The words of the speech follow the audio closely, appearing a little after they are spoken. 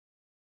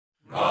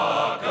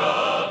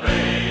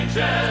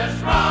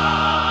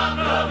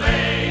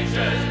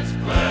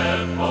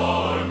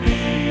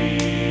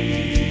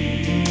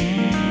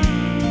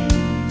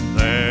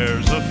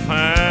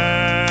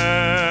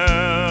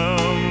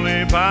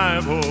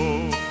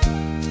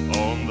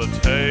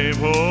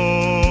table.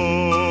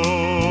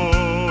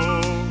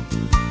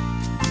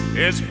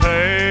 Its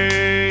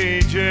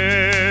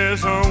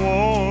pages are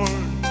worn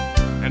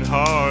and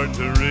hard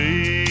to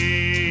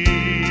read,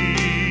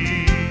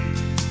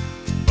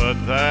 but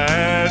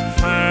that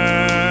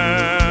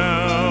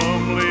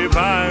family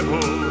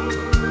Bible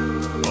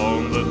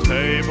on the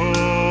table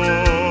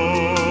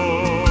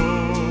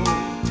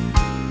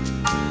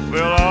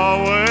will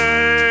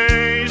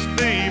always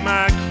be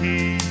my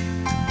key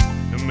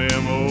to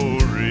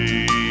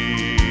memory.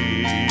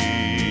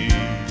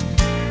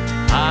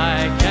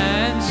 I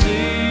can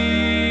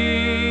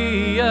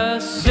see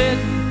us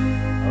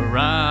sitting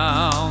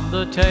around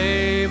the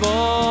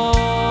table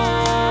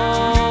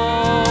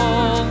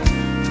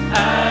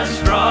as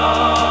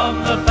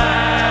from the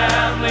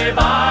family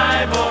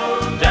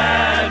Bible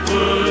Dad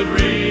would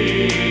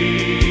read.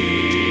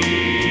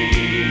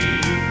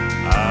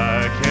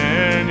 I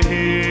can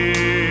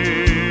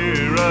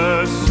hear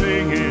us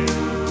singing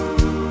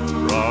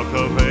Rock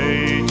of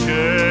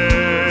Ages,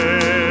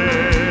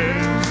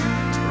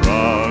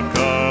 Rock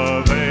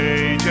of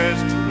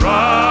Ages,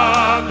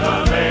 Rock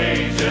of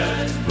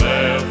Ages,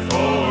 left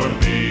for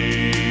me.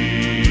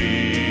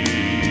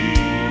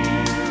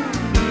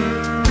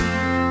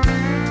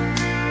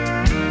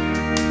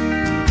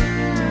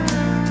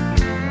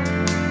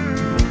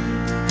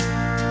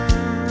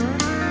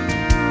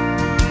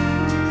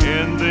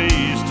 In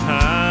these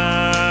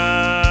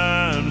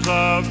times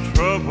of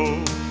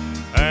trouble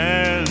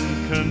and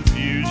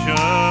confusion,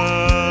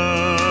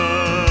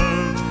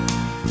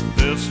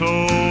 this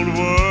old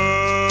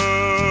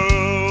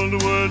world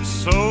would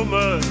so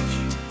much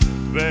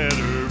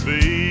better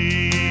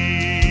be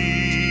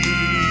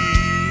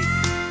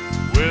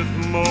with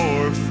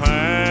more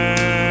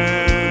family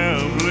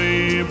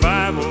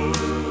Bibles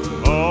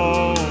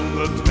on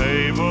the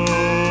tables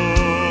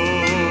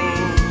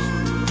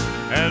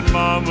and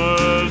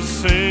mamas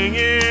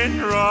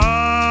singing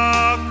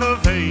Rock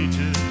of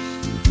Ages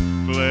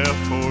left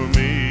for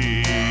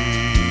me.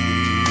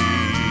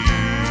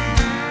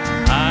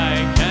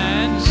 I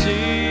can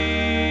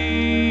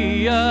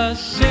see us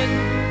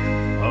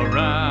sitting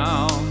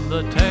around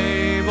the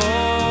table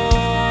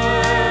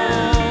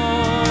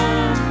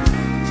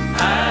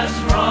as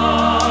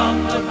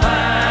from the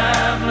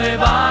family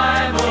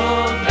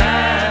Bible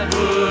Dad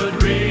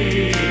would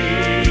read.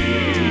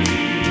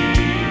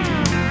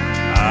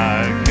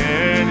 I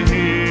can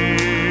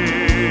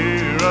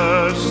hear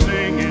us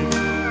singing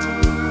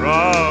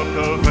Rock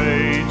of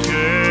Ages,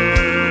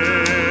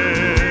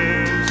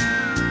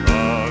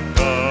 Rock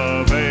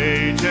of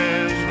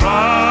Ages,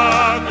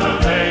 Rock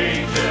of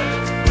Ages,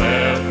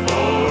 left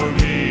for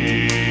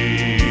me.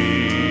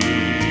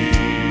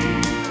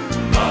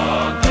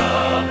 Rock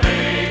of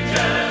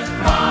Ages,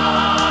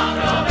 Rock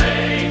of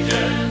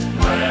Ages,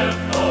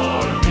 left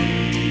for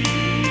me.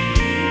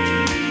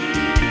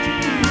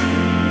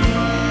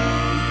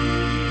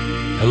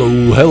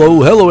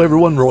 Hello,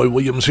 everyone. Roy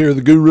Williams here,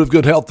 the Guru of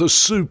Good Health, the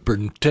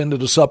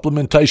Superintendent of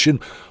Supplementation,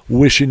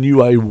 wishing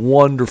you a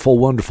wonderful,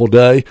 wonderful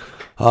day.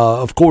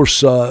 Of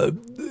course,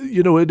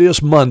 it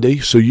is Monday,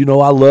 so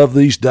I love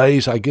these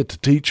days. I get to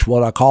teach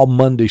what I call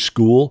Monday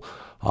school.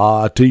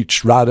 I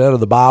teach right out of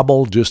the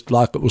Bible, just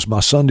like it was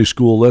my Sunday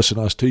school lesson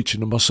I was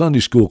teaching in my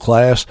Sunday school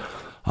class.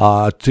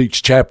 I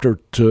teach chapter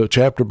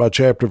by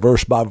chapter,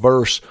 verse by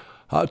verse,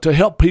 to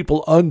help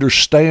people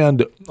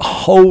understand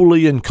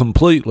wholly and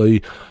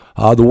completely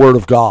the Word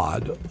of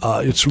God.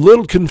 It's a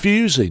little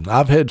confusing.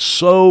 I've had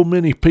so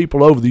many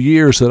people over the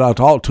years that I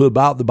talk to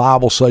about the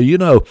Bible say,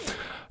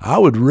 I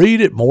would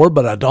read it more,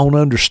 but I don't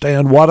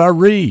understand what I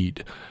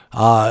read.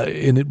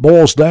 And it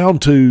boils down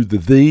to the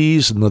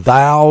these and the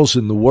thous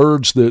and the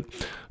words that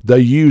they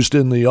used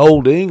in the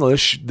Old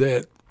English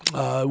that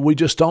we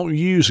just don't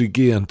use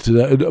again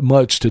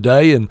much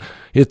today, and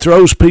it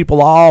throws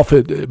people off.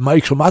 It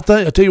makes them, I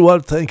tell you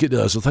what I think it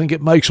does. I think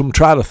it makes them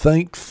try to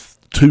think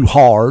too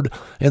hard,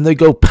 and they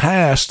go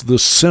past the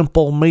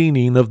simple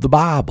meaning of the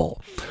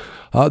Bible.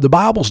 The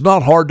Bible's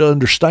not hard to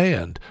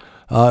understand.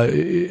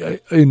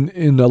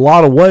 In a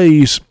lot of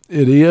ways,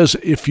 it is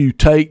if you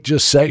take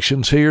just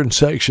sections here and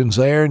sections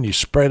there, and you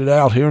spread it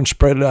out here and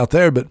spread it out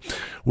there. But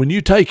when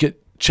you take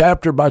it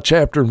chapter by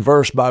chapter and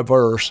verse by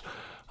verse,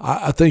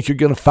 I think you're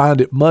going to find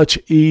it much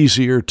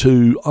easier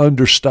to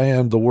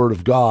understand the Word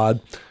of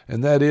God,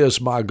 and that is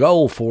my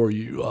goal for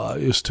you,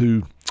 is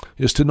to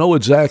know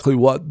exactly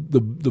what the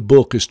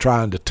book is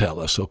trying to tell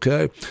us,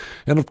 okay?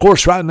 And, of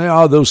course, right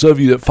now, those of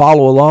you that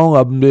follow along,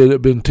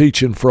 I've been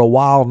teaching for a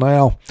while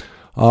now,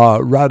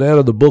 right out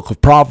of the book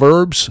of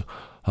Proverbs.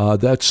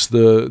 That's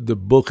the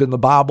book in the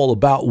Bible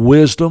about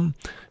wisdom.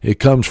 It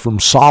comes from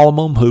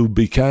Solomon, who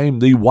became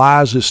the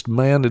wisest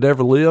man that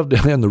ever lived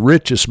and the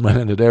richest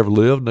man that ever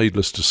lived,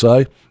 needless to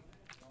say.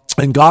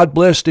 And God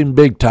blessed him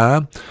big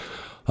time.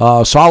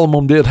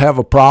 Solomon did have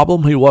a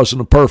problem. He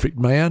wasn't a perfect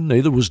man.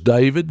 Neither was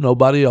David.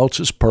 Nobody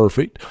else is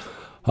perfect.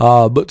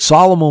 But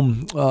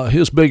Solomon,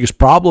 his biggest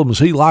problem is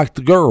he liked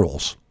the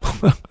girls,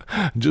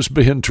 just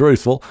being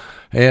truthful.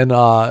 And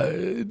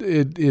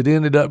it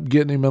ended up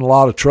getting him in a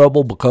lot of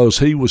trouble because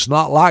he was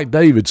not like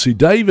David. See,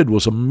 David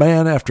was a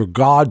man after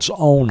God's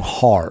own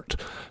heart.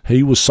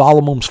 He was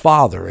Solomon's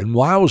father. And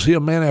why was he a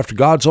man after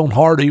God's own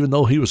heart, even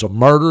though he was a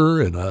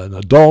murderer and an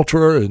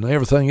adulterer and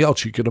everything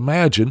else you could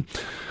imagine?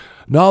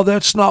 No,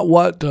 that's not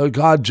what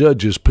God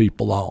judges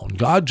people on.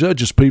 God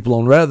judges people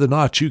on whether or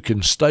not you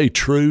can stay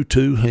true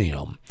to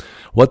him.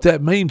 What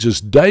that means is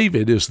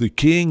David is the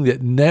king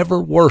that never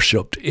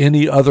worshiped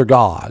any other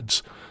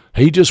gods.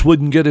 He just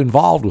wouldn't get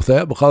involved with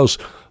that because,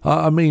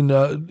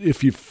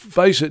 if you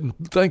face it and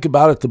think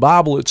about it, the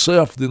Bible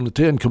itself, in the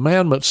Ten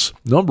Commandments,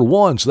 number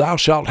one is thou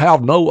shalt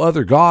have no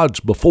other gods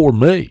before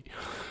me.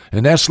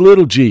 And that's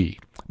little g,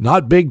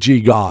 not big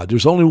G God.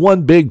 There's only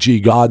one big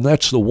G God, and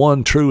that's the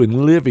one true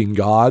and living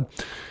God.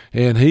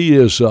 And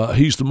he's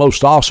the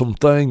most awesome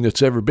thing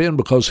that's ever been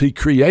because he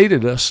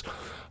created us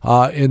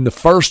in the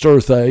first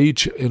earth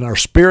age in our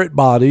spirit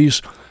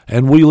bodies,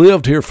 and we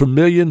lived here for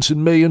millions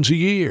and millions of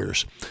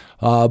years.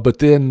 But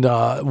then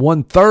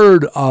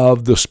 1/3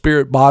 of the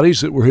spirit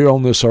bodies that were here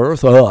on this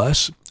earth,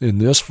 us, in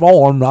this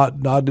form,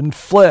 not in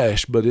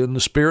flesh, but in the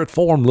spirit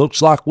form,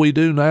 looks like we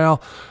do now.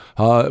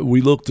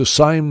 We look the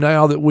same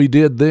now that we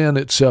did then,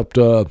 except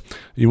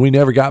we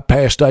never got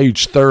past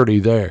age 30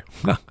 there.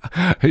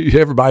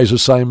 Everybody's the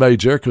same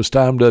age there because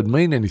time doesn't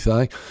mean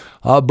anything.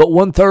 But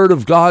 1/3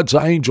 of God's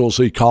angels,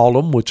 he called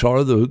them, which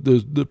are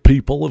the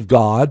people of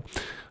God,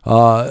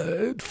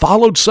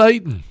 followed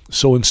Satan.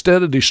 So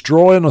instead of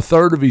destroying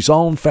 1/3 of his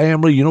own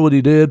family, you know what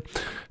he did?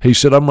 He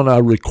said, I'm going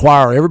to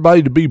require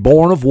everybody to be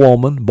born of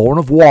woman, born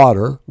of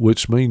water,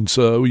 which means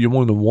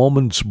when a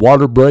woman's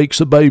water breaks,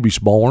 a baby's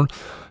born.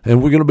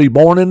 And we're going to be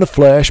born in the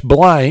flesh,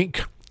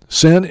 blank,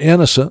 sin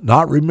innocent,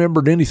 not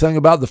remembered anything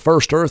about the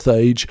first earth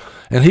age.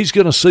 And he's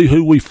going to see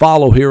who we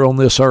follow here on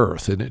this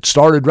earth. And it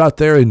started right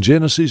there in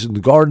Genesis in the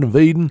Garden of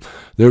Eden.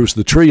 There was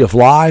the tree of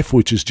life,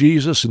 which is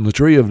Jesus, and the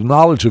tree of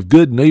knowledge of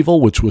good and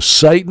evil, which was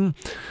Satan.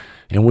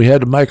 And we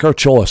had to make our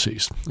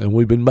choices, and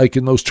we've been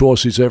making those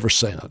choices ever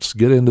since.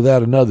 Get into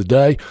that another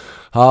day.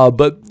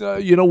 But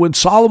when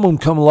Solomon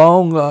come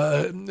along,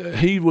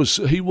 he was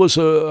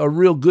a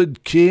real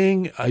good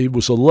king. He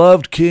was a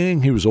loved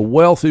king. He was a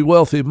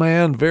wealthy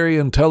man, very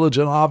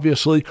intelligent,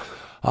 obviously.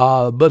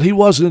 But he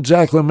wasn't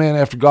exactly a man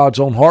after God's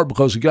own heart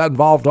because he got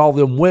involved with all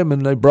them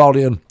women. They brought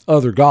in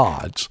other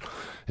gods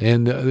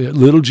and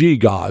little g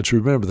gods,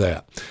 remember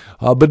that.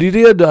 But he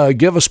did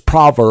give us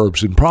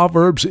Proverbs, and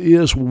Proverbs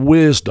is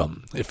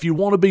wisdom. If you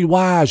want to be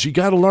wise, you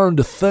got to learn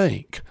to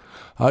think.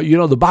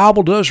 The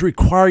Bible does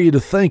require you to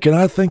think, and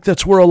I think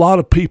that's where a lot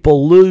of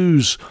people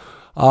lose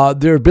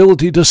their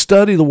ability to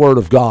study the Word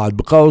of God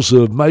because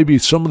of maybe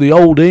some of the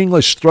old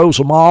English throws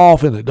them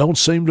off, and it don't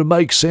seem to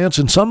make sense.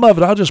 And some of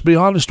it, I'll just be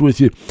honest with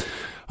you,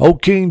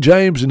 old King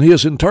James and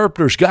his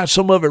interpreters got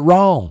some of it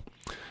wrong.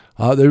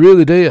 They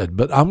really did.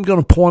 But I'm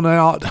going to point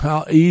out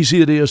how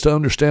easy it is to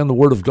understand the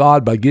Word of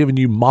God by giving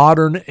you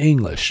modern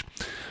English.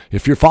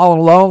 If you're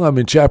following along, I'm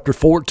in chapter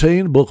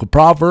 14, book of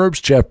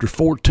Proverbs, chapter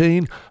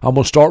 14. I'm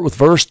going to start with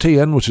verse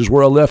 10, which is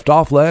where I left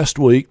off last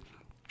week.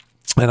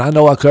 And I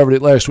know I covered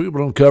it last week, but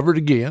I'm going to cover it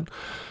again.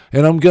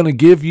 And I'm going to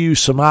give you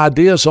some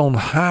ideas on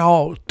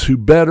how to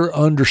better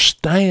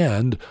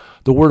understand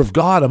the Word of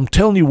God. I'm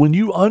telling you, when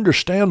you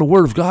understand the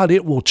Word of God,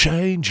 it will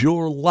change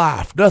your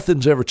life.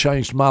 Nothing's ever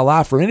changed my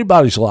life or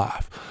anybody's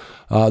life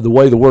the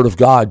way the Word of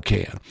God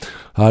can.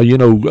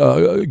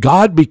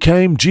 God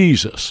became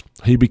Jesus.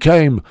 He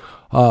became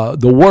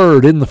the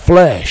Word in the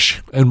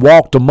flesh and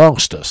walked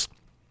amongst us.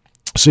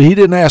 See, he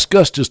didn't ask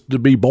us just to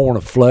be born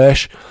of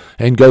flesh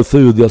and go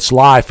through this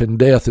life and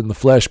death in the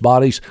flesh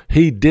bodies.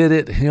 He did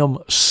it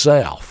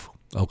himself,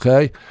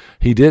 okay?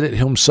 He did it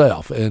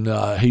himself, and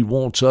he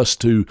wants us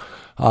to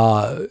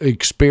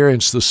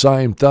experience the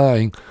same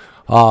thing.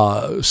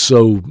 Let's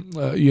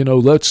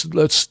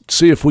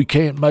see if we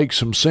can't make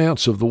some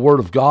sense of the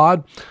Word of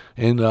God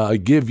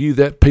and give you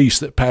that peace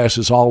that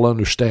passes all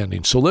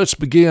understanding. So let's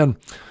begin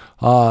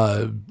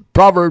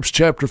Proverbs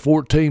chapter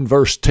 14,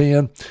 verse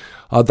 10.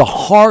 The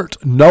heart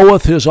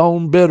knoweth his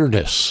own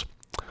bitterness,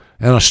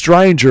 and a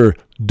stranger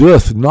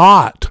doth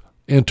not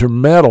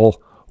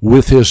intermeddle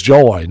with his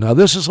joy. Now,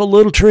 this is a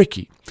little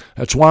tricky.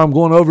 That's why I'm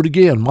going over it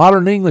again.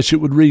 Modern English,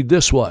 it would read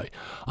this way.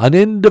 An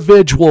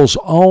individual's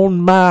own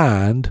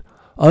mind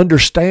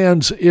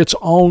understands its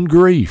own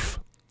grief.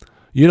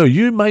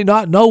 You may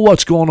not know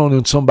what's going on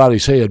in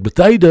somebody's head, but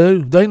they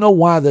do. They know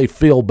why they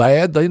feel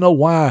bad. They know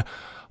why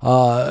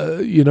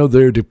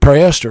they're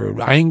depressed or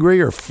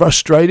angry or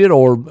frustrated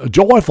or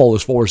joyful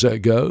as far as that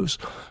goes.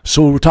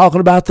 So we're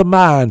talking about the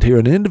mind here.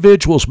 An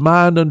individual's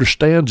mind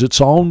understands its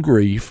own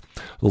grief.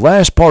 The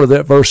last part of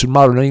that verse in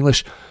modern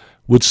English,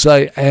 would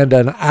say, and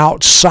an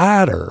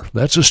outsider,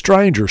 that's a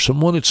stranger,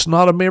 someone that's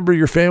not a member of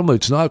your family,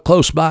 it's not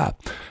close by,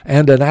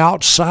 and an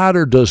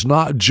outsider does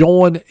not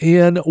join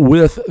in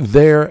with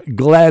their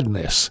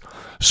gladness.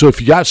 So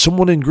if you got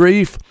someone in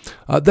grief,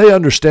 they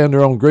understand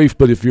their own grief,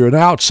 but if you're an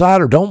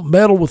outsider, don't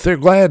meddle with their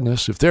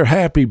gladness. If they're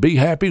happy, be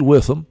happy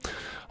with them.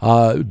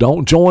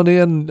 Don't join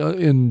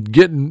in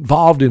get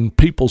involved in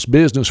people's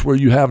business where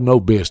you have no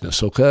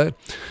business, okay?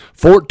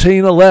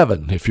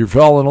 14:11, if you're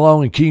following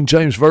along in King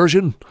James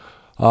Version,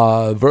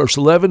 verse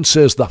 11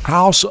 says, the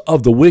house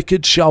of the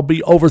wicked shall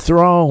be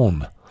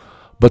overthrown,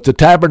 but the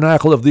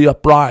tabernacle of the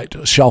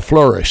upright shall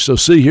flourish. So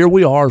see, here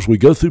we are as we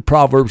go through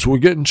Proverbs, we're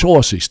getting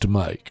choices to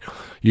make.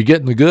 You're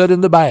getting the good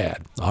and the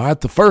bad. All right,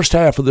 the first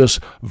half of this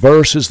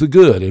verse is the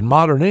good. In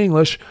modern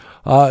English,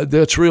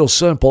 that's real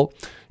simple.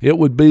 It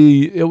would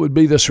be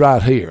this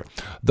right here.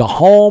 The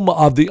home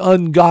of the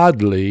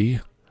ungodly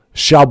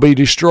shall be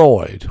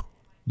destroyed.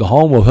 The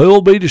home of who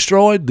will be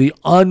destroyed? The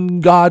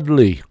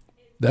ungodly.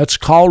 That's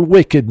called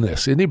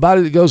wickedness.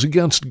 Anybody that goes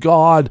against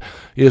God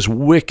is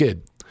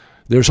wicked.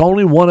 There's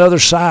only one other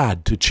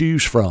side to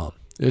choose from.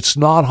 It's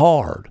not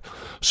hard.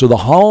 So the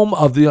home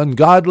of the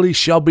ungodly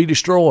shall be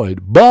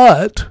destroyed.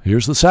 But,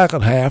 here's the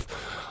second half,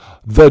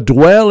 the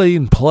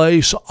dwelling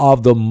place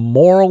of the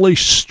morally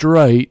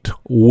straight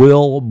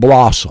will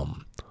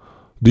blossom.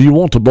 Do you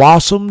want to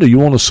blossom? Do you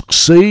want to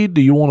succeed?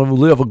 Do you want to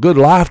live a good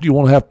life? Do you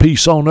want to have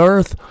peace on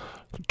earth?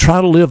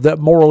 Try to live that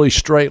morally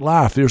straight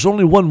life. There's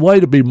only one way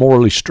to be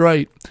morally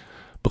straight,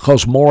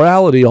 because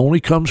morality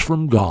only comes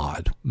from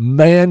God.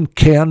 Man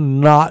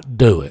cannot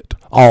do it.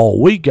 Oh,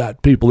 we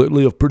got people that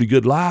live pretty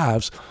good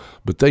lives,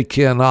 but they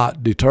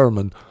cannot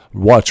determine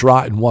what's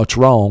right and what's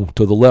wrong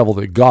to the level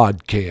that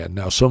God can.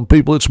 Now, some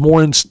people, it's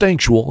more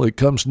instinctual. It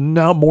comes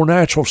now more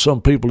natural for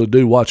some people to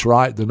do what's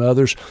right than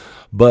others,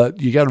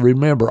 but you got to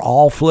remember,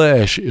 all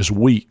flesh is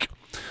weak.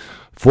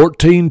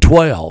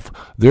 14:12,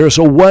 there's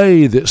a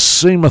way that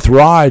seemeth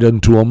right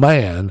unto a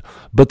man,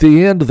 but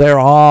the end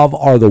thereof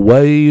are the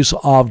ways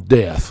of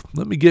death.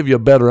 Let me give you a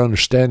better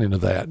understanding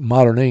of that in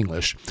modern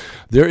English.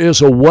 There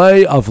is a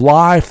way of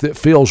life that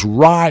feels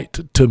right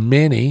to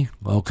many,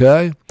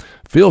 okay?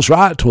 Feels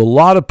right to a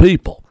lot of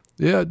people.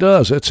 Yeah, it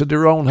does. That's in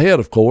their own head,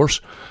 of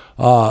course.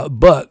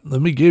 But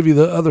let me give you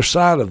the other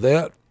side of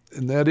that,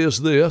 and that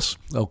is this,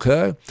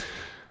 okay?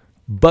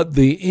 But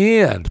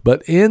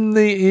in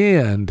the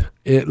end,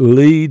 it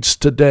leads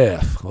to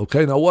death.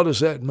 Okay, now what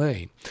does that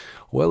mean?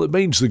 Well, it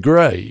means the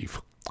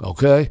grave.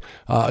 Okay,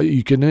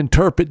 you can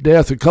interpret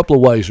death a couple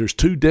of ways. There's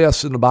two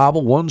deaths in the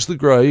Bible. One's the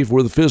grave,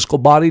 where the physical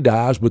body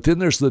dies, but then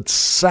there's the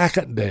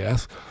second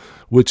death,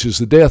 which is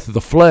the death of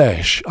the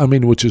flesh.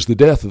 Which is the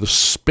death of the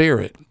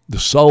spirit, the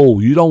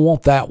soul. You don't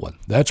want that one.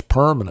 That's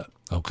permanent.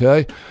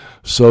 Okay,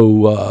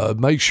 so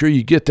make sure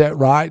you get that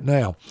right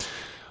now.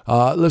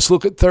 Let's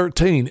look at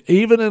 13.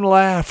 Even in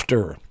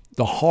laughter,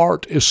 the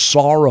heart is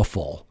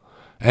sorrowful,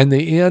 and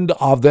the end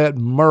of that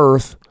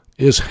mirth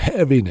is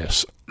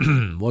heaviness.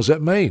 What does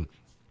that mean?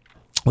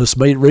 Let's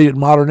read it in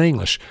modern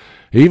English.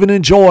 Even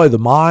in joy, the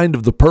mind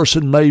of the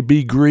person may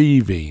be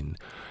grieving,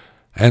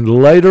 and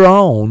later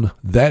on,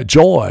 that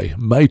joy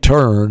may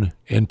turn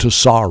into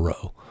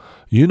sorrow.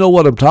 You know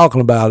what I'm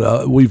talking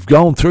about. We've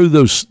gone through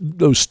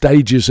those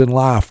stages in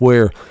life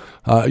where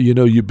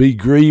you be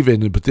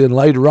grieving, but then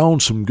later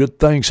on some good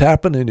things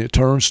happen and it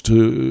turns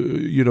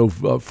to,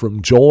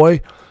 from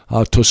joy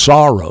to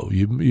sorrow.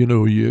 You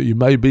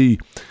may be,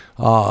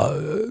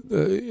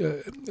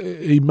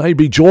 it may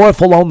be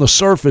joyful on the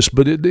surface,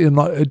 but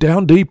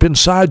down deep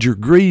inside you're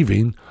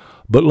grieving.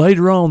 But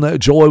later on that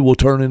joy will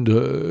turn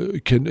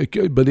into,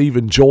 but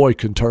even joy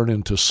can turn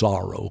into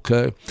sorrow,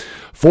 okay?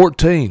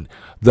 14,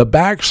 the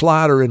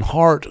backslider in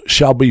heart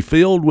shall be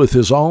filled with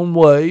his own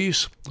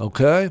ways,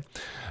 okay?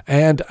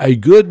 And a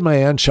good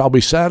man shall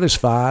be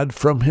satisfied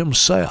from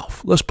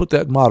himself. Let's put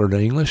that in modern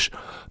English.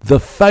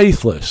 The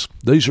faithless,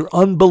 these are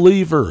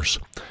unbelievers,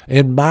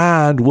 in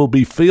mind will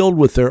be filled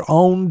with their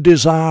own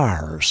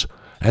desires,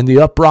 and the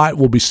upright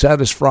will be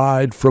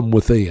satisfied from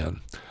within.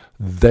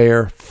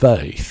 Their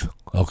faith,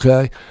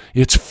 okay?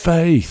 It's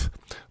faith.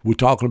 We're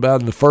talking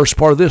about in the first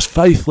part of this,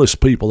 faithless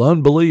people,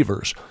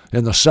 unbelievers.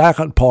 In the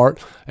second part,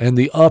 and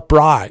the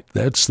upright,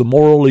 that's the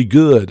morally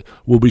good,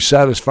 will be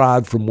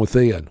satisfied from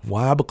within.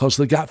 Why? Because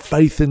they got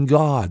faith in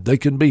God. They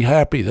can be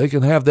happy. They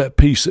can have that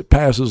peace that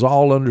passes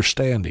all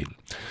understanding.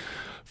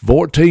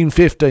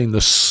 14:15,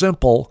 the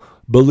simple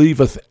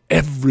believeth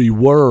every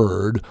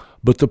word,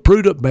 but the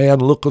prudent man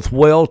looketh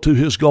well to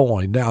his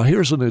going. Now,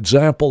 here's an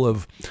example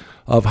of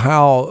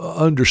how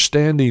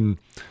understanding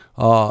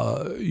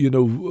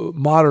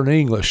modern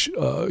English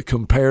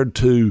compared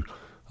to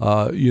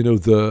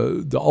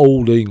the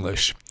Old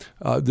English.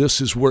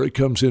 This is where it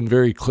comes in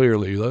very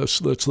clearly.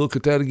 Let's look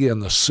at that again.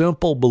 The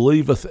simple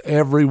believeth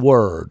every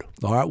word.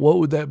 All right, what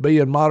would that be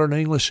in modern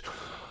English?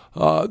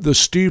 The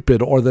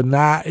stupid or the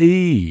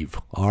naive.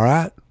 All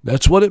right,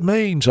 that's what it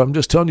means. I'm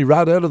just telling you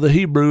right out of the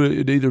Hebrew,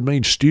 it either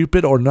means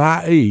stupid or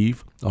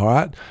naive. All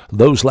right,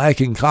 those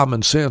lacking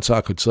common sense,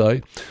 I could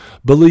say,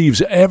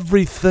 believes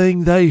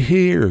everything they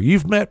hear.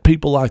 You've met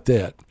people like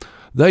that.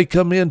 They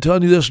come in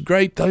telling you this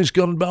great thing's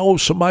going to be, oh,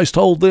 somebody's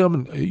told them,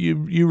 and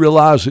you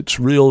realize it's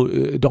real.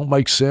 It don't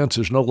make sense.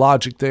 There's no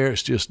logic there.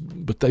 It's just,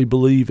 but they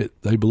believe it.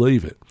 They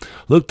believe it.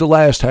 Look the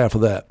last half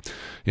of that.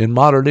 In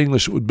modern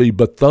English, it would be,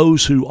 but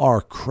those who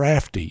are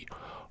crafty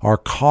are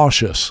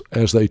cautious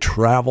as they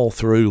travel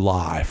through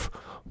life.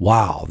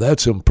 Wow,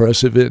 that's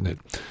impressive, isn't it?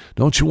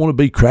 Don't you want to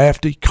be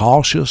crafty,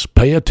 cautious,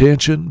 pay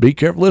attention, be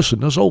careful? Listen,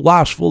 this whole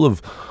life's full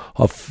of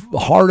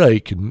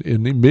heartache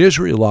and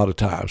misery a lot of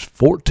times.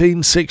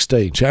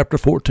 Chapter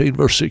 14,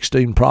 verse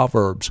 16,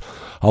 Proverbs.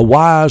 A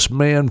wise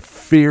man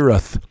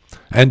feareth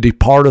and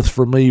departeth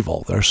from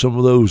evil. There's some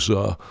of those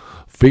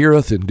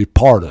feareth and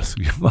departeth.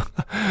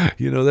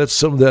 That's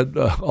some of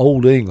that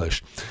old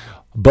English.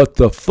 But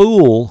the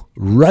fool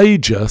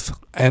rageth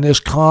and is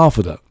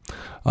confident.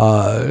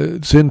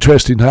 It's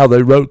interesting how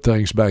they wrote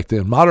things back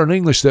then. Modern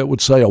English, that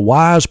would say a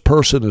wise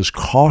person is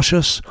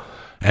cautious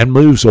and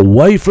moves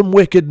away from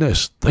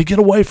wickedness. They get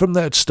away from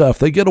that stuff.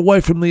 They get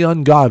away from the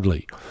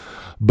ungodly.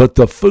 But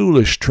the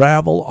foolish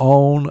travel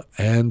on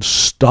and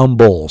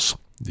stumbles.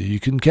 You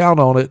can count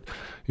on it.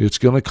 It's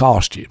going to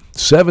cost you.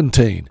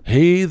 17,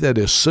 he that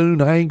is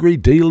soon angry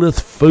dealeth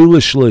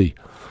foolishly,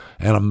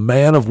 and a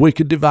man of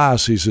wicked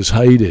devices is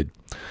hated.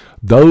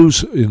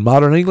 Those, in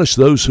modern English,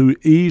 those who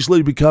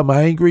easily become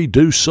angry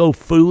do so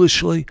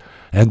foolishly,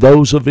 and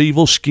those of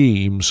evil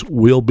schemes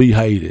will be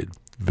hated.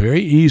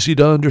 Very easy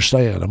to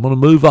understand. I'm going to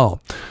move on.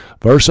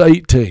 Verse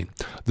 18,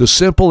 the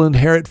simple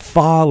inherit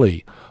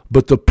folly,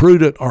 but the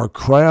prudent are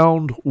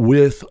crowned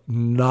with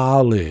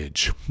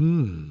knowledge.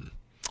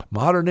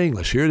 Modern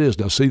English, here it is.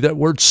 Now see that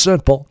word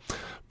simple.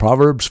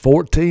 Proverbs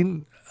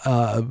 14,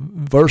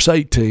 verse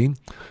 18,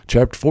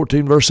 chapter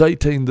 14, verse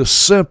 18, the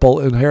simple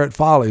inherit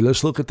folly.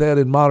 Let's look at that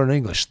in modern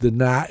English. The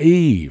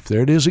naive,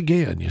 there it is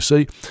again. You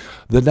see,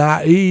 the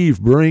naive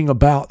bring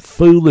about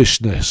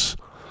foolishness,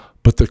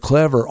 but the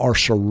clever are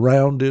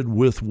surrounded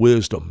with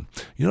wisdom.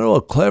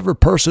 A clever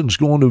person's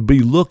going to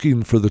be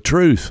looking for the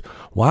truth.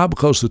 Why?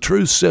 Because the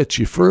truth sets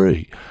you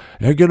free.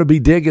 They're going to be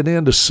digging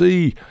in to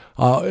see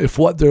if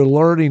what they're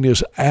learning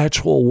is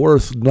actual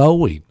worth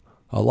knowing.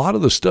 A lot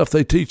of the stuff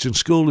they teach in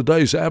school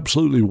today is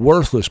absolutely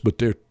worthless, but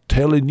they're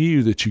telling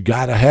you that you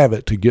got to have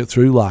it to get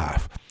through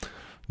life.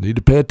 Need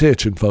to pay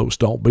attention, folks.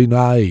 Don't be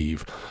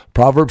naive.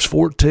 Proverbs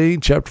 14,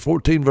 chapter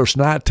 14, verse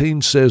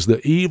 19 says, the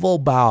evil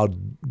bow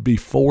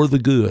before the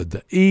good.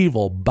 The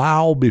evil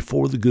bow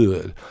before the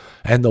good,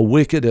 and the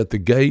wicked at the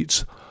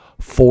gates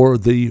for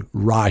the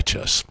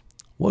righteous.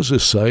 What's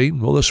this saying?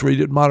 Well, let's read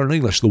it in modern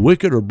English. The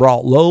wicked are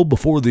brought low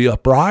before the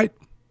upright,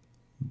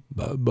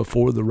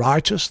 before the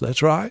righteous.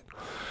 That's right.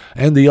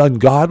 And the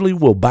ungodly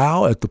will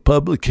bow at the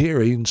public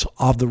hearings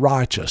of the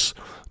righteous.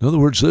 In other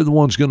words, they're the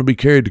ones going to be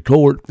carried to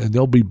court, and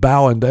they'll be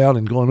bowing down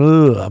and going,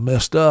 I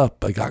messed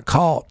up. I got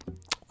caught.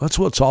 That's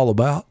what it's all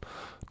about.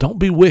 Don't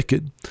be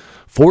wicked.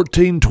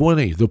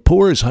 14:20, the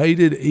poor is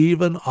hated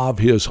even of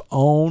his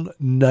own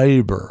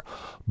neighbor,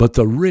 but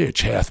the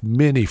rich hath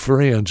many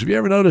friends. Have you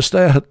ever noticed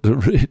that? The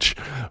rich,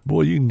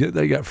 boy,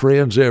 they got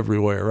friends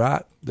everywhere,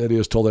 right? That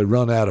is, till they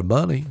run out of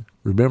money.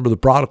 Remember the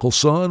prodigal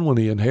son when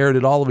he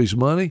inherited all of his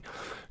money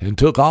and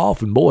took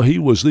off? And boy, he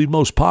was the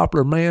most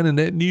popular man in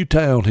that new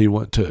town he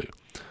went to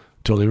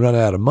till he ran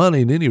out of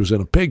money, and then he was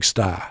in a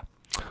pigsty.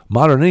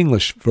 Modern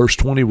English, verse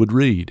 20 would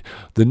read,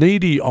 the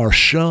needy are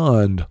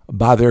shunned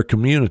by their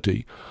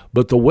community,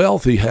 but the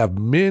wealthy have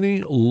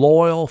many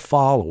loyal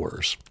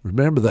followers.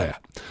 Remember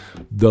that.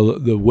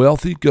 The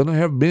wealthy going to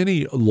have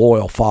many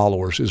loyal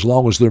followers as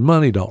long as their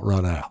money don't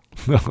run out.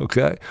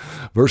 Okay?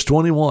 Verse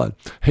 21,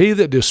 he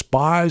that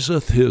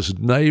despiseth his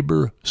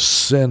neighbor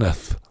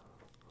sinneth.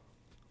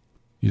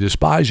 You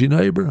despise your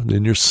neighbor,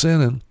 then you're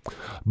sinning.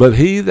 But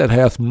he that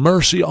hath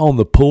mercy on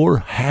the poor,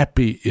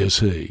 happy is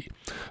he.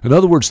 In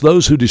other words,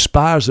 those who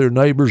despise their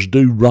neighbors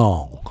do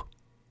wrong.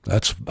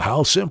 That's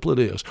how simple it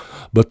is.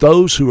 But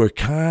those who are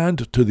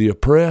kind to the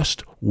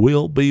oppressed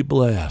will be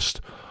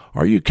blessed.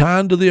 Are you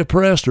kind to the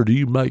oppressed, or do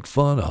you make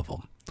fun of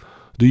them?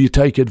 Do you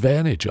take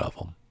advantage of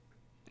them?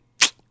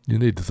 You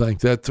need to think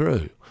that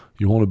through.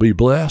 You want to be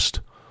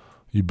blessed?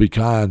 You be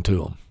kind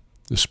to them,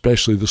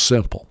 especially the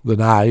simple, the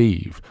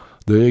naive,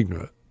 the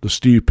ignorant, the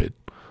stupid,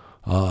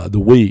 the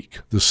weak,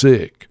 the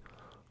sick.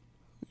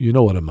 You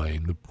know what I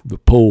mean, the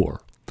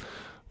poor.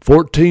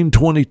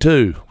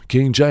 14:22,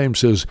 King James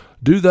says,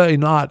 do they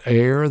not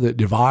err that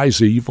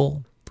devise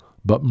evil?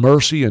 But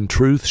mercy and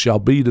truth shall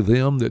be to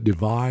them that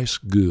devise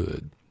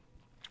good.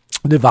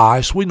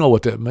 Devise, we know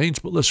what that means,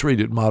 but let's read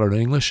it in modern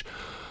English.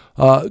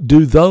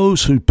 Do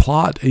those who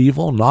plot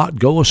evil not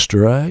go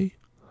astray?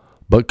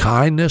 But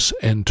kindness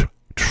and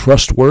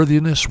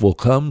trustworthiness will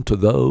come to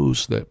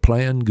those that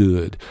plan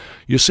good.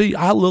 You see,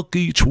 I look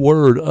each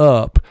word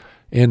up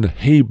in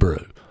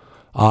Hebrew,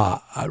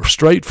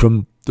 straight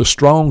from the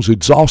Strong's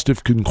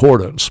Exhaustive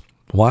Concordance.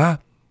 Why?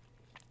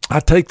 I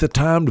take the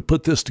time to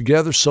put this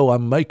together so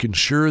I'm making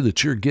sure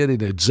that you're getting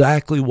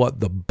exactly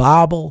what the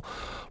Bible,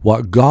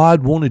 what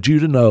God wanted you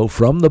to know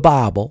from the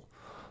Bible.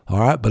 All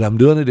right, but I'm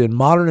doing it in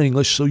modern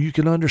English so you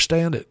can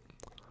understand it,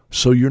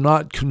 so you're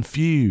not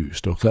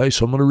confused. Okay,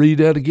 so I'm going to read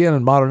that again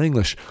in modern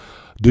English.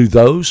 Do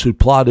those who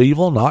plot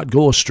evil not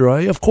go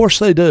astray? Of course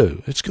they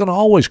do. It's going to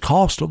always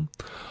cost them.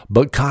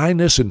 But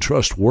kindness and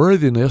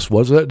trustworthiness,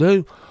 what does that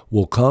do?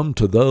 Will come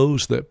to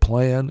those that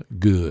plan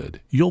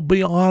good. You'll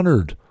be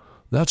honored.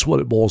 That's what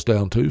it boils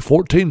down to.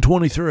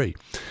 14:23.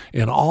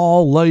 In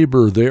all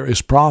labor there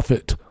is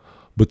profit,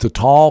 but the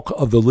talk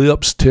of the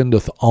lips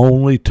tendeth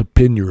only to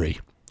penury.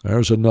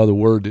 There's another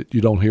word that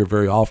you don't hear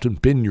very often,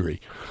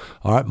 penury.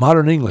 All right,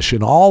 modern English.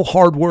 In all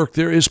hard work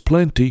there is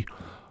plenty,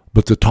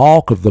 but the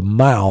talk of the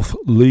mouth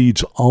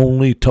leads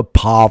only to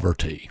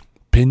poverty.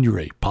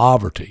 Penury,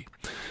 poverty.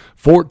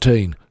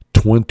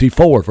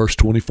 14:24, verse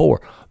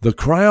 24. The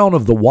crown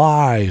of the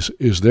wise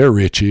is their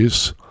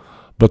riches,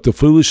 but the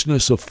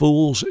foolishness of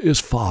fools is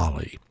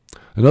folly.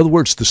 In other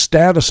words, the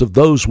status of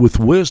those with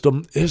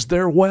wisdom is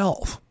their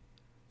wealth.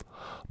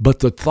 But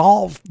the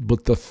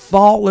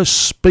thoughtless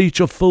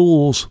speech of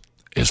fools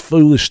is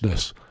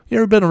foolishness. You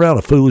ever been around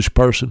a foolish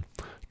person?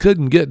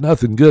 Couldn't get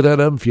nothing good out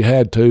of them if you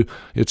had to,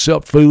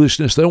 except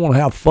foolishness. They want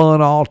to have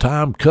fun all the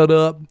time, cut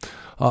up,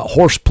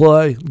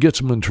 horseplay, gets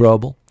them in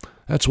trouble.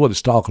 That's what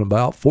it's talking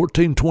about.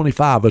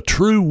 14:25, a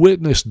true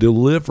witness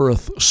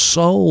delivereth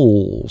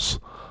souls.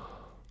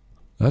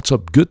 That's a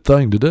good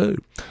thing to do.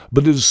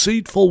 But a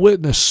deceitful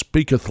witness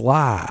speaketh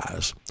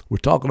lies. We're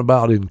talking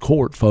about in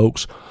court,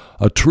 folks.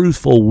 A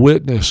truthful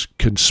witness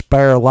can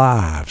spare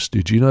lives.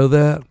 Did you know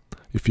that?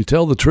 If you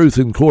tell the truth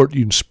in court,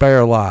 you can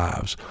spare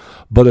lives.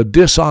 But a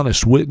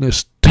dishonest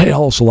witness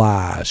tells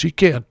lies. You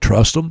can't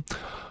trust them.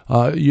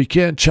 You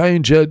can't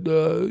change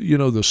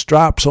the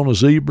stripes on a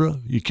zebra.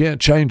 You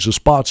can't change the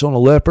spots on a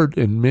leopard.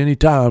 And many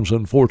times,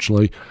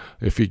 unfortunately,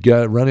 if you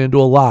run into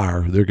a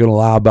liar, they're going to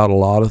lie about a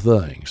lot of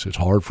things. It's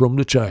hard for them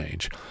to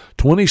change.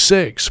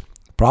 26.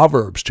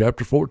 Proverbs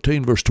chapter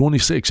 14, verse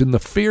 26, in the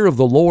fear of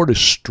the Lord is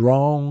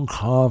strong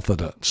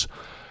confidence,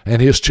 and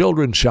his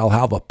children shall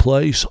have a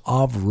place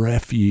of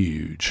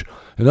refuge.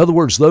 In other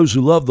words, those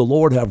who love the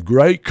Lord have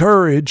great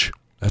courage.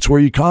 That's where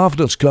your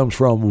confidence comes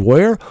from.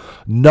 Where?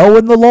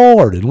 Knowing the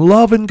Lord and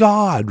loving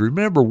God.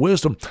 Remember,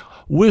 wisdom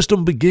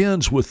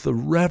begins with the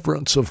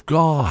reverence of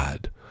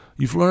God.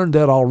 You've learned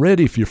that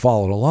already if you're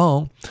following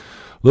along.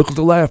 Look at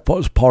the last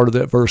part of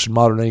that verse in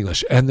modern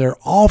English. And their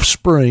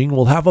offspring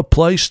will have a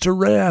place to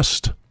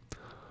rest.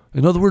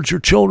 In other words, your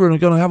children are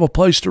going to have a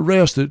place to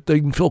rest, that they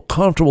can feel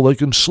comfortable. They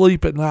can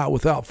sleep at night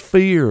without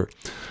fear.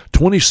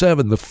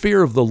 27, the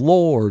fear of the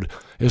Lord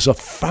is a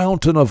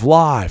fountain of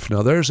life.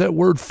 Now, there's that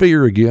word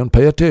fear again.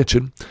 Pay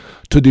attention.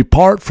 To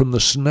depart from the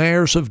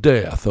snares of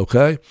death,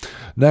 okay?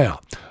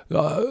 Now,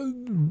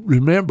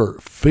 remember,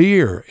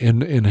 fear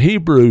in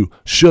Hebrew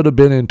should have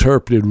been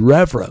interpreted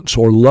reverence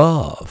or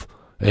love.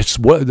 It's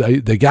what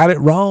they got it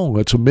wrong.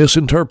 It's a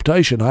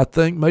misinterpretation. I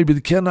think maybe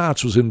the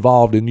Kenites was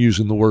involved in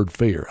using the word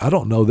fear. I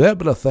don't know that,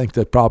 but I think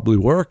they probably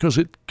were, because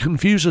it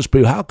confuses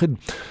people.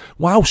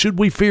 Why should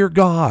we fear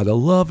God? A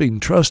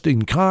loving,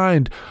 trusting,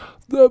 kind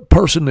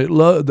person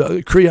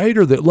the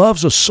Creator that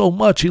loves us so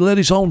much, He let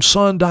His own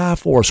Son die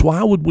for us.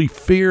 Why would we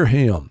fear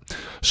Him?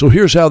 So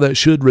here's how that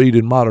should read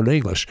in modern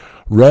English: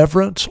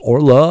 reverence or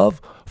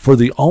love for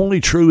the only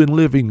true and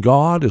living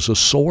God is a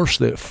source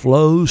that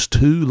flows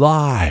to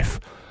life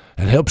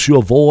and helps you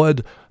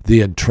avoid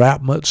the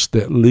entrapments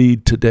that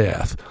lead to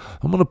death.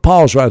 I'm going to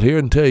pause right here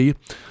and tell you,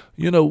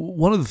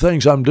 one of the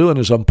things I'm doing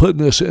is I'm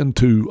putting this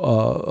into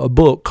a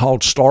book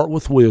called Start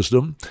with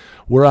Wisdom,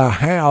 where I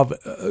have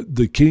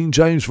the King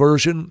James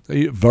Version,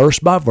 verse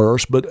by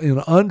verse, but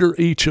under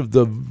each of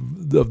the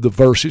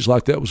verses,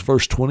 like that was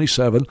verse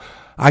 27,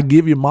 I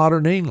give you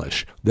modern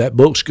English. That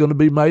book's going to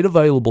be made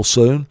available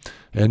soon,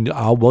 and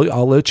I'll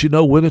let you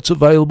know when it's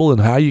available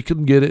and how you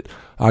can get it.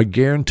 I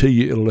guarantee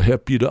you it'll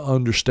help you to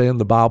understand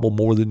the Bible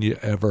more than you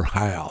ever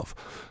have.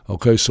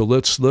 Okay, so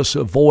let's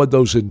avoid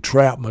those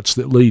entrapments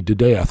that lead to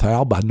death.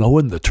 How? By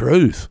knowing the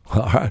truth.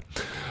 All right.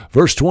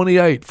 Verse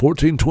 28,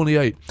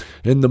 14:28.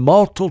 In the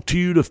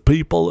multitude of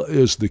people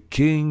is the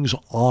king's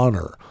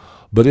honor,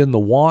 but in the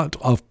want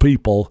of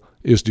people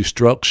is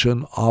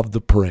destruction of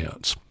the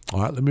prince.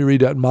 All right, let me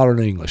read that in modern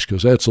English,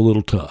 because that's a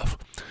little tough.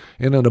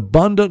 In an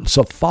abundance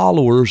of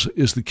followers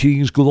is the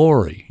king's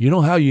glory. You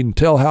know how you can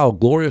tell how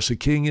glorious a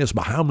king is?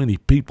 By how many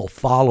people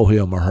follow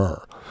him or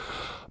her.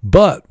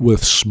 But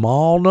with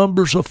small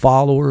numbers of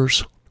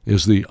followers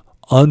is the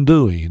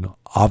undoing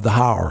of the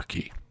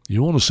hierarchy.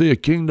 You want to see a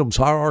kingdom's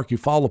hierarchy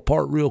fall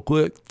apart real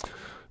quick?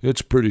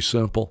 It's pretty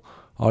simple.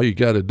 All you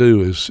got to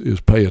do is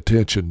pay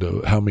attention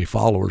to how many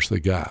followers they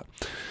got.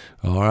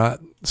 All right,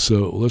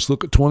 so let's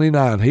look at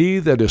 29. He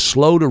that is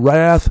slow to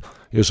wrath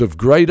is of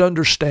great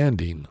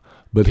understanding,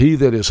 but he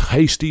that is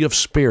hasty of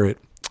spirit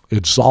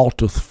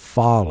exalteth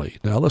folly.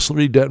 Now let's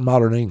read that in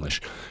modern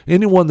English.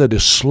 Anyone that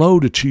is slow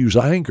to choose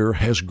anger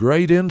has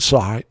great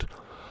insight,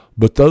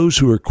 but those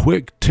who are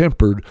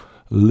quick-tempered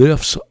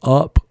lifts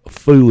up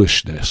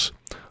foolishness.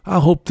 I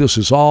hope this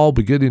is all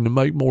beginning to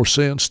make more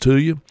sense to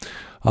you.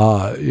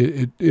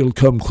 It'll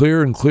come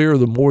clearer and clearer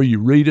the more you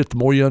read it, the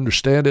more you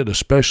understand it,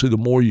 especially the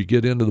more you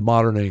get into the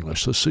modern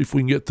English. Let's see if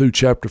we can get through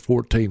chapter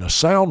 14. A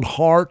sound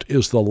heart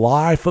is the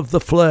life of the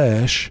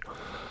flesh,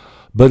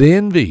 but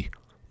envy,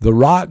 the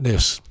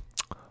rottenness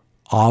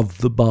of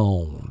the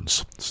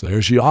bones. So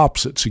there's your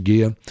opposites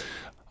again.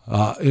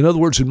 In other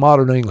words, in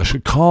modern English, a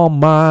calm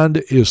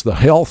mind is the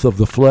health of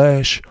the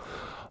flesh,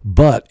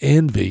 but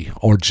envy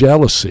or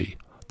jealousy,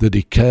 the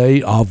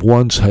decay of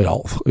one's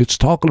health. When it's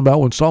talking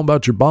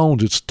about your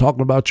bones, it's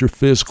talking about your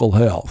physical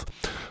health.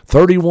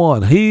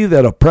 31, he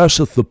that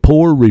oppresseth the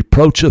poor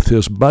reproacheth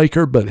his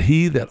maker, but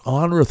he that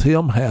honoreth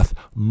him hath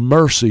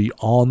mercy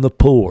on the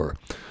poor.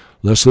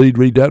 Let's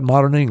read that in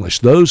modern English.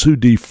 Those who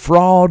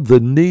defraud the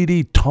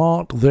needy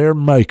taunt their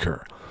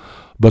maker,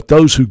 but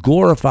those who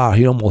glorify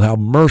him will have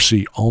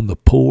mercy on the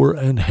poor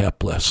and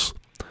helpless.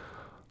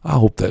 I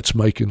hope that's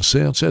making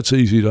sense. That's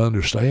easy to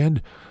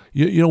understand.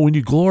 You know, when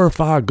you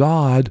glorify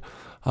God,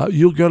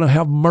 you're going to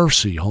have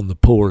mercy on the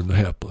poor and the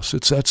helpless.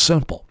 It's that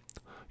simple.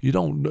 You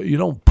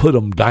don't put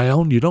them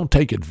down. You don't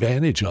take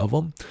advantage of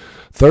them.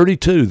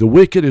 32, the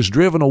wicked is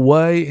driven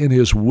away in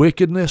his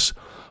wickedness,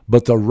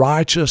 but the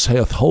righteous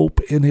hath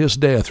hope in his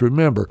death.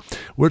 Remember,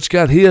 where it's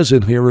got his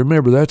in here,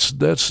 remember,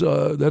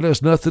 that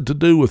has nothing to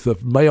do with the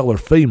male or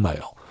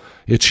female.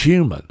 It's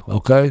human,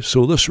 okay?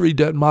 So let's read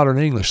that in modern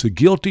English. The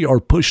guilty are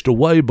pushed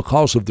away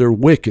because of their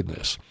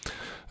wickedness.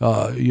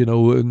 You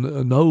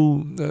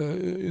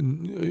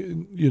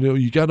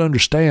got to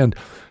understand,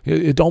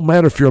 it don't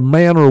matter if you're a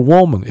man or a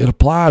woman. It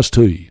applies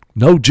to you.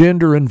 No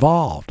gender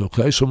involved,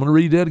 okay? So I'm going to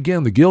read that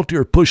again. The guilty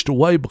are pushed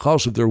away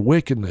because of their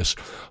wickedness,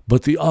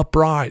 but the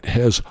upright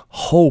has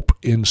hope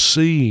in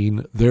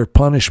seeing their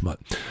punishment.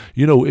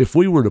 You know, if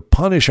we were to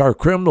punish our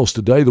criminals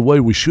today the way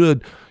we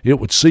should, it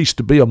would cease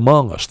to be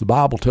among us. The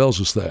Bible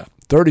tells us that.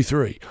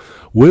 33,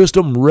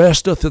 wisdom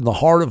resteth in the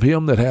heart of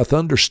him that hath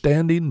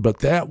understanding, but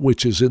that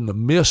which is in the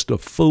midst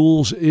of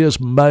fools is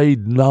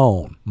made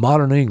known.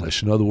 Modern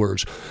English, in other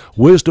words.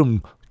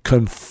 Wisdom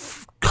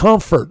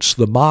comforts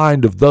the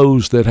mind of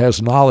those that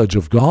has knowledge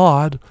of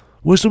God.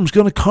 Wisdom's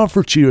going to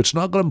comfort you. It's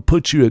not going to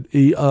put you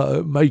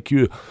make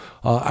you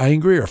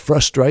angry or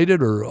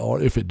frustrated, or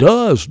if it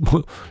does,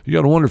 you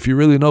got to wonder if you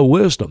really know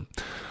wisdom.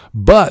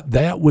 But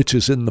that which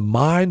is in the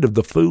mind of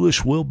the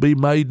foolish will be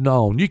made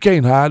known. You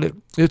can't hide it.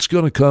 It's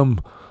going to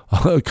come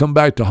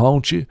back to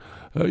haunt you.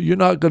 You're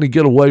not going to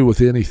get away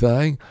with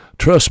anything.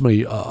 Trust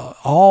me,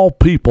 all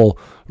people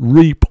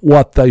reap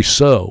what they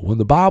sow. When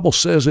the Bible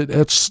says it,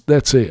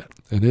 that's it.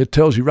 And it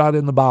tells you right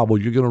in the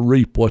Bible, you're going to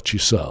reap what you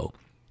sow.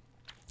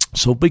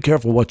 So be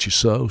careful what you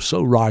sow.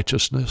 Sow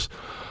righteousness.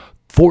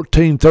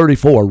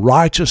 14:34,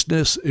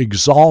 righteousness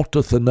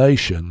exalteth a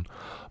nation,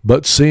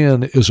 but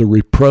sin is a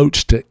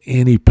reproach to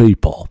any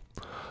people.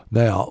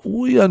 Now,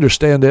 we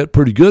understand that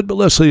pretty good, but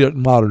let's see it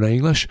in modern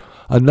English.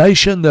 A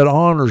nation that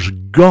honors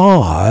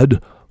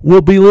God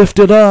will be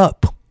lifted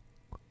up,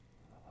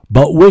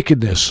 but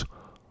wickedness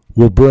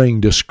will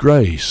bring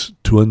disgrace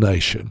to a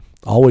nation.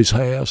 Always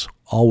has,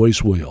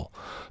 always will.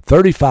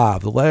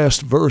 35, the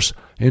last verse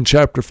in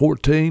chapter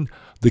 14,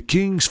 the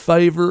king's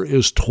favor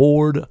is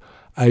toward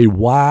a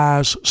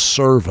wise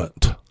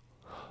servant,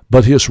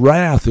 but his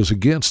wrath is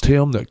against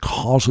him that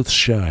causeth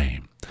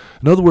shame.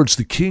 In other words,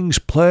 the king's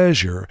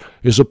pleasure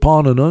is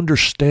upon an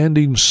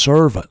understanding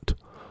servant.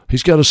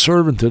 He's got a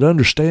servant that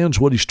understands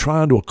what he's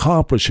trying to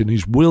accomplish, and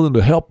he's willing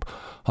to help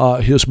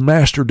his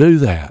master do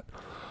that.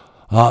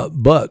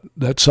 But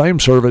that same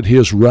servant,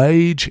 his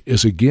rage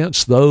is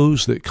against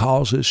those that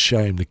causes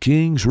shame. The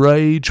king's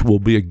rage will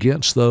be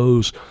against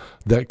those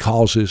that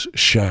causes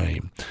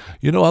shame.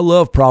 You know, I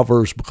love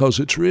Proverbs because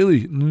it's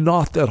really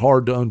not that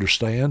hard to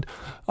understand.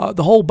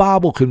 The whole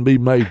Bible can be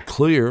made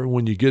clear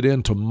when you get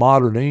into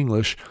modern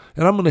English,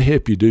 and I'm going to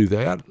help you do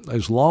that.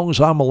 As long as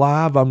I'm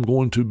alive, I'm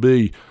going to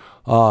be,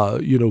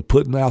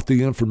 putting out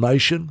the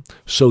information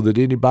so that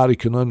anybody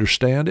can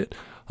understand it.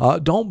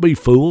 Don't be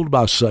fooled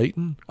by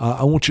Satan.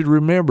 I want you to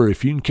remember,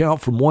 if you can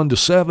count from 1 to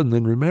 7,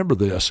 then remember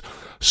this.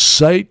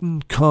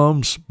 Satan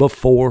comes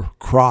before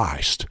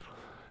Christ.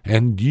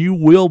 And you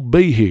will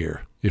be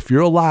here. If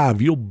you're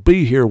alive, you'll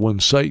be here when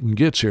Satan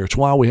gets here. It's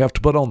why we have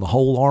to put on the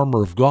whole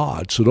armor of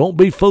God. So don't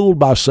be fooled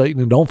by Satan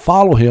and don't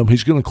follow him.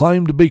 He's going to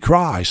claim to be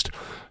Christ.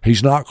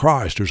 He's not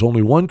Christ. There's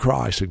only one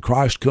Christ, and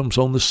Christ comes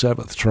on the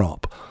 7th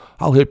trump.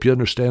 I'll help you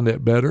understand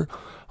that better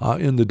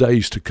in the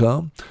days to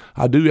come.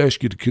 I do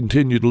ask you to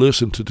continue to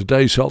listen to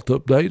today's Health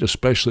Update,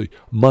 especially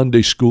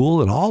Monday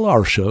School and all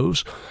our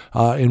shows.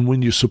 And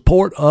when you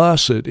support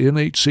us at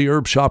NHC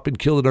Herb Shopping,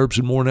 Killing Herbs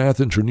and More in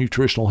Athens, or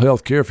Nutritional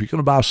Health Care, if you're going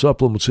to buy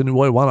supplements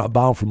anyway, why not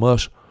buy them from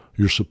us?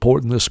 You're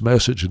supporting this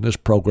message and this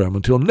program.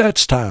 Until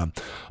next time,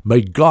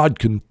 may God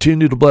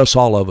continue to bless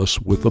all of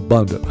us with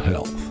abundant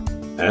health.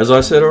 As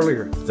I said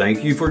earlier,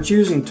 thank you for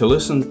choosing to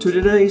listen to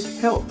today's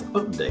Health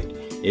Update.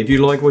 If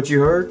you like what you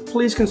heard,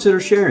 please consider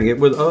sharing it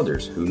with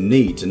others who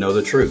need to know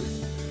the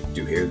truth.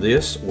 To hear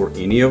this or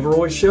any of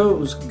Roy's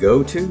shows,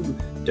 go to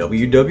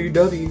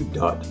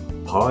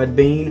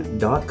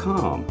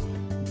www.podbean.com,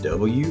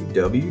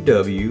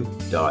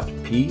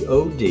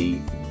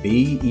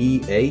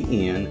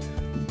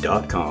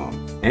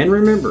 www.podbean.com. And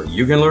remember,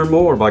 you can learn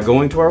more by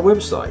going to our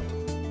website,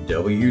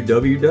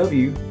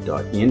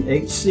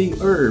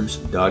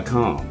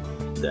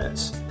 www.nhcherbs.com.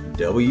 That's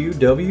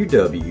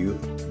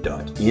www.nhcherbs.com.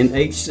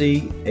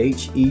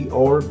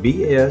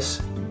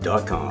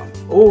 www.nhcherbs.com,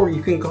 or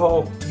you can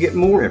call to get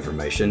more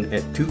information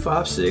at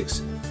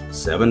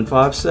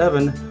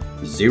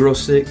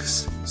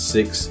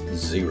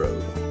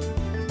 256-757-0660.